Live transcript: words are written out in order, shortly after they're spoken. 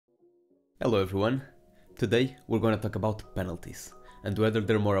Hello everyone, today we're gonna talk about penalties and whether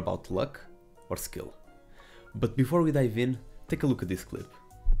they're more about luck or skill. But before we dive in, take a look at this clip.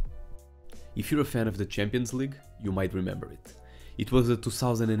 If you're a fan of the Champions League, you might remember it. It was the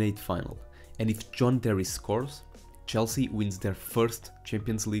 2008 final, and if John Terry scores, Chelsea wins their first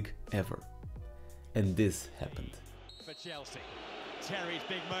Champions League ever. And this happened. For Chelsea, Terry's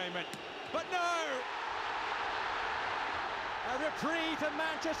big moment, but no! A reprieve for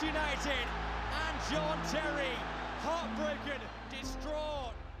Manchester United, and John Terry, heartbroken,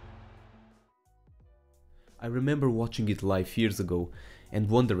 distraught. I remember watching it live years ago and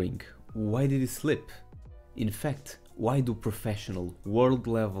wondering, why did he slip? In fact, why do professional,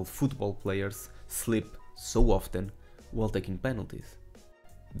 world-level football players slip so often while taking penalties?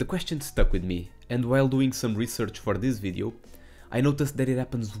 The question stuck with me, and while doing some research for this video, I noticed that it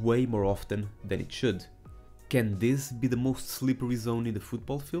happens way more often than it should. Can this be the most slippery zone in the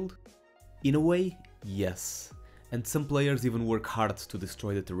football field? In a way, yes, and some players even work hard to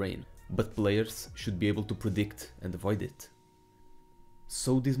destroy the terrain, but players should be able to predict and avoid it.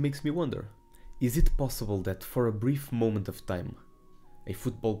 So this makes me wonder, is it possible that for a brief moment of time, a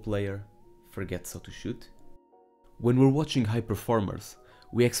football player forgets how to shoot? When we're watching high performers,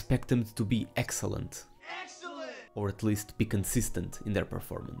 we expect them to be excellent, or at least be consistent in their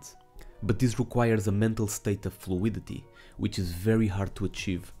performance. But this requires a mental state of fluidity, which is very hard to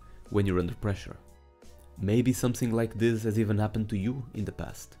achieve when you're under pressure. Maybe something like this has even happened to you in the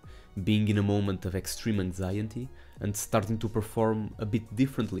past, being in a moment of extreme anxiety and starting to perform a bit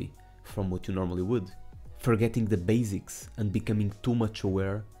differently from what you normally would, forgetting the basics and becoming too much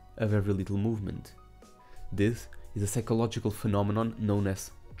aware of every little movement. This is a psychological phenomenon known as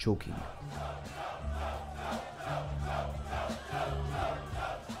choking.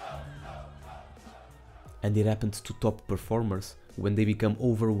 And it happens to top performers when they become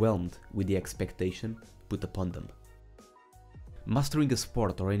overwhelmed with the expectation put upon them. Mastering a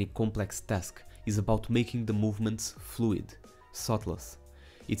sport or any complex task is about making the movements fluid, thoughtless.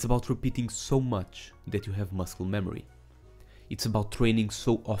 It's about repeating so much that you have muscle memory. It's about training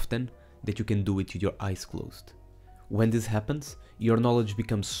so often that you can do it with your eyes closed. When this happens, your knowledge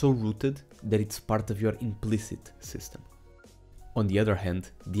becomes so rooted that it's part of your implicit system. On the other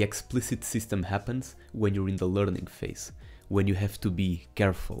hand, the explicit system happens when you're in the learning phase, when you have to be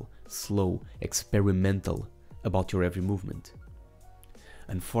careful, slow, experimental about your every movement.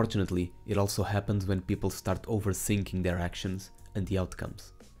 Unfortunately, it also happens when people start overthinking their actions and the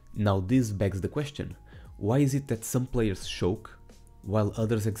outcomes. Now this begs the question, why is it that some players choke while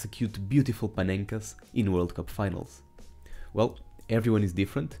others execute beautiful panenkas in World Cup finals? Well, everyone is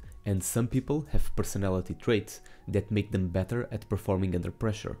different, and some people have personality traits that make them better at performing under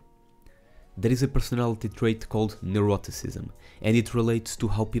pressure. There is a personality trait called neuroticism, and it relates to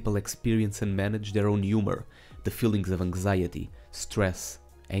how people experience and manage their own humor, the feelings of anxiety, stress,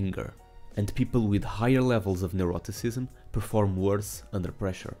 anger. And people with higher levels of neuroticism perform worse under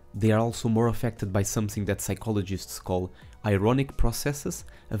pressure. They are also more affected by something that psychologists call ironic processes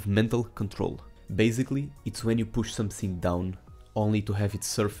of mental control. Basically, it's when you push something down only to have it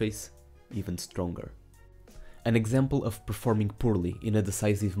surface even stronger. An example of performing poorly in a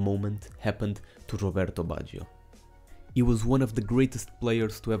decisive moment happened to Roberto Baggio. He was one of the greatest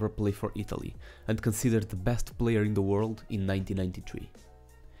players to ever play for Italy and considered the best player in the world in 1993.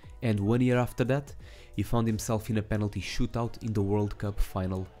 And 1 year after that, he found himself in a penalty shootout in the World Cup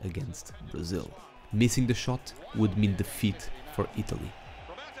final against Brazil. Missing the shot would mean defeat for Italy.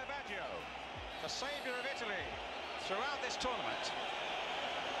 Roberto Baggio, the saviour of Italy throughout this tournament.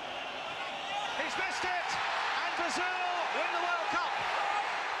 He's missed it, and Brazil win the World Cup.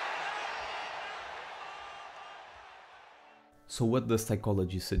 So what does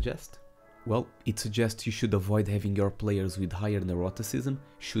psychology suggest? Well, it suggests you should avoid having your players with higher neuroticism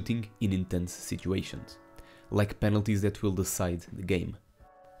shooting in intense situations, like penalties that will decide the game.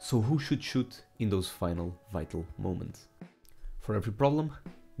 So who should shoot in those final vital moments? For every problem,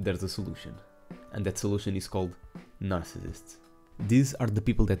 there's a solution, and that solution is called narcissists. These are the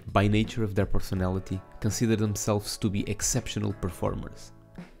people that by nature of their personality consider themselves to be exceptional performers.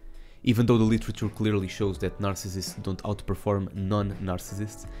 Even though the literature clearly shows that narcissists don't outperform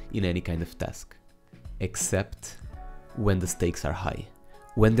non-narcissists in any kind of task. Except when the stakes are high.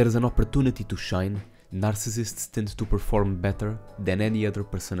 When there's an opportunity to shine, narcissists tend to perform better than any other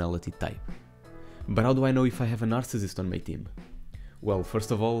personality type. But how do I know if I have a narcissist on my team? Well, first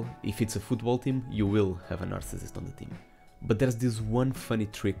of all, if it's a football team, you will have a narcissist on the team. But there's this one funny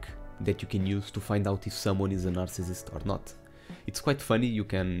trick that you can use to find out if someone is a narcissist or not. It's quite funny, you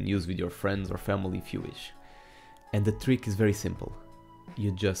can use with your friends or family if you wish. And the trick is very simple.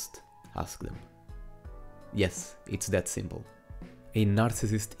 You just Ask them. Yes, it's that simple. A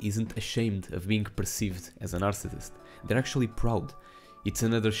narcissist isn't ashamed of being perceived as a narcissist. They're actually proud. It's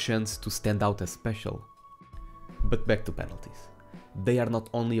another chance to stand out as special. But back to penalties. They are not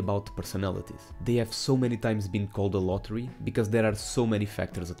only about personalities. They have so many times been called a lottery because there are so many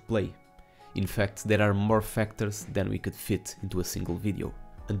factors at play. In fact, there are more factors than we could fit into a single video.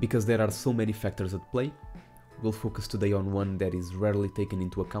 And because there are so many factors at play, we'll focus today on one that is rarely taken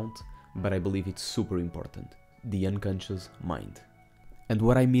into account, but I believe it's super important: the unconscious mind. And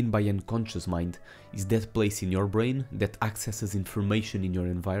what I mean by unconscious mind is that place in your brain that accesses information in your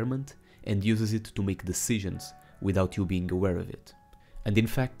environment and uses it to make decisions without you being aware of it. And in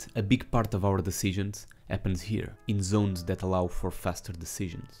fact, a big part of our decisions happens here, in zones that allow for faster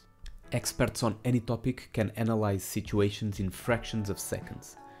decisions. Experts on any topic can analyze situations in fractions of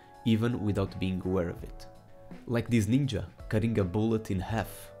seconds, even without being aware of it. Like this ninja cutting a bullet in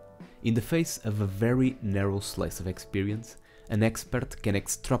half. In the face of a very narrow slice of experience, an expert can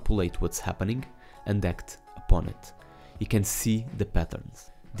extrapolate what's happening and act upon it. He can see the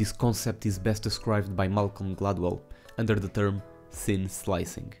patterns. This concept is best described by Malcolm Gladwell under the term thin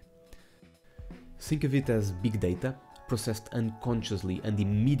slicing. Think of it as big data processed unconsciously and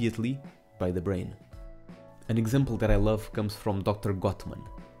immediately by the brain. An example that I love comes from Dr. Gottman.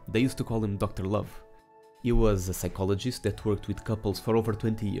 They used to call him Dr. Love. He was a psychologist that worked with couples for over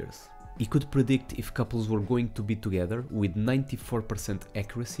 20 years. He could predict if couples were going to be together with 94%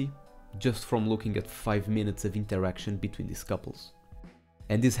 accuracy just from looking at 5 minutes of interaction between these couples.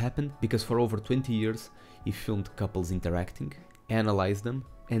 And this happened because for over 20 years he filmed couples interacting, analyzed them,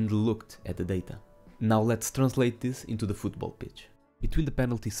 and looked at the data. Now let's translate this into the football pitch. Between the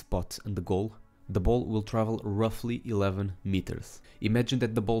penalty spot and the goal will travel roughly 11 meters. Imagine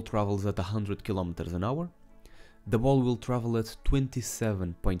that the ball travels at 100 kilometers an hour. The ball will travel at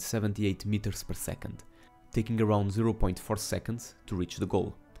 27.78 meters per second, taking around 0.4 seconds to reach the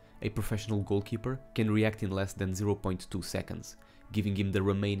goal. A professional goalkeeper can react in less than 0.2 seconds, giving him the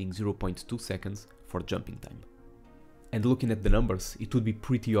remaining 0.2 seconds for jumping time. And looking at the numbers, it would be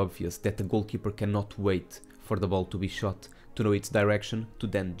pretty obvious that the goalkeeper cannot wait for the ball to be shot to know its direction to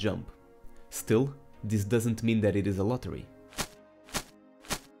then jump. Still, this doesn't mean that it is a lottery.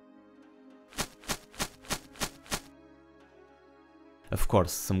 Of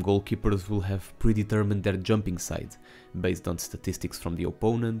course, some goalkeepers will have predetermined their jumping side, based on statistics from the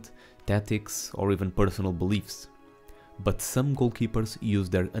opponent, tactics, or even personal beliefs. But some goalkeepers use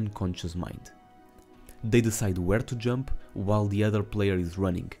their unconscious mind. They decide where to jump while the other player is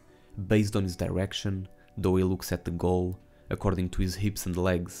running, based on his direction, the way he looks at the goal, according to his hips and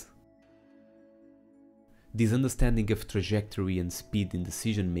legs. This understanding of trajectory and speed in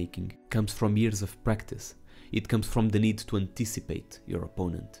decision making comes from years of practice. It comes from the need to anticipate your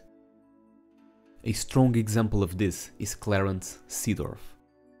opponent. A strong example of this is Clarence Seedorf.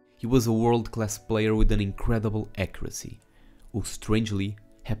 He was a world-class player with an incredible accuracy, who strangely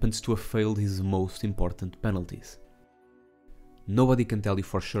happens to have failed his most important penalties. Nobody can tell you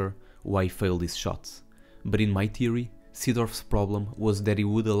for sure why he failed his shots, but in my theory, Seedorf's problem was that he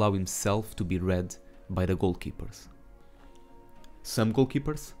would allow himself to be read by the goalkeepers. Some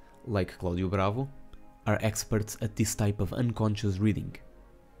goalkeepers, like Claudio Bravo, are experts at this type of unconscious reading.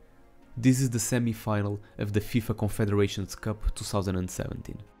 This is the semi-final of the FIFA Confederations Cup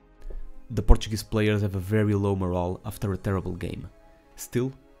 2017. The Portuguese players have a very low morale after a terrible game.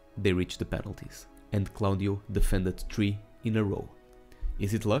 Still, they reach the penalties, and Claudio defended 3 in a row.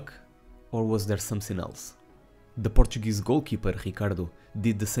 Is it luck, or was there something else? The Portuguese goalkeeper Ricardo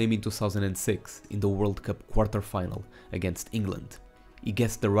did the same in 2006 in the World Cup quarter-final against England. He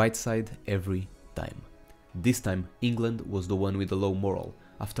guessed the right side every time. This time, England was the one with the low morale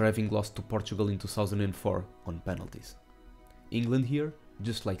after having lost to Portugal in 2004 on penalties. England here,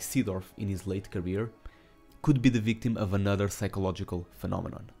 just like Seedorf in his late career, could be the victim of another psychological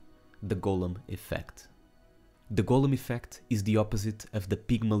phenomenon, the golem effect. The golem effect is the opposite of the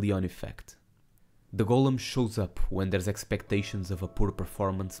Pygmalion effect. The golem shows up when there's expectations of a poor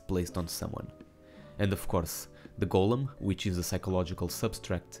performance placed on someone. And of course, the golem, which is a psychological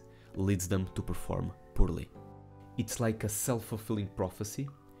substract, leads them to perform poorly. It's like a self-fulfilling prophecy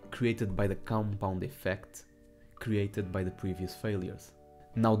created by the compound effect created by the previous failures.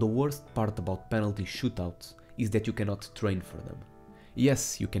 Now, the worst part about penalty shootouts is that you cannot train for them.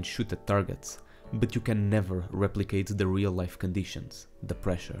 Yes, you can shoot at targets, but you can never replicate the real-life conditions, the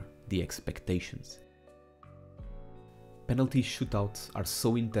pressure, the expectations. Penalty shootouts are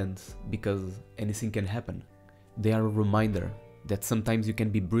so intense because anything can happen. They are a reminder that sometimes you can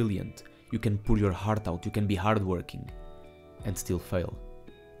be brilliant, you can pour your heart out, you can be hardworking, and still fail.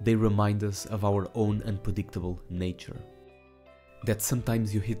 They remind us of our own unpredictable nature. That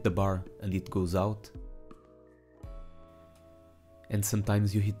sometimes you hit the bar and it goes out, and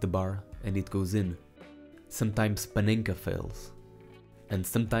sometimes you hit the bar and it goes in. Sometimes Panenka fails, and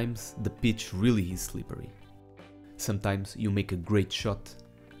sometimes the pitch really is slippery. Sometimes you make a great shot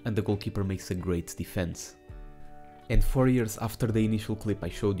and the goalkeeper makes a great defense. And 4 years after the initial clip I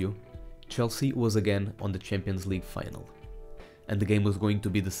showed you, Chelsea was again on the Champions League final, and the game was going to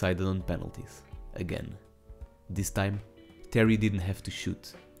be decided on penalties, again. This time, Terry didn't have to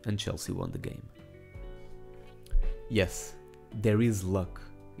shoot, and Chelsea won the game. Yes, there is luck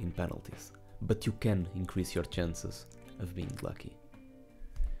in penalties, but you can increase your chances of being lucky.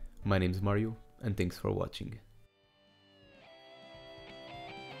 My name's Mario, and thanks for watching.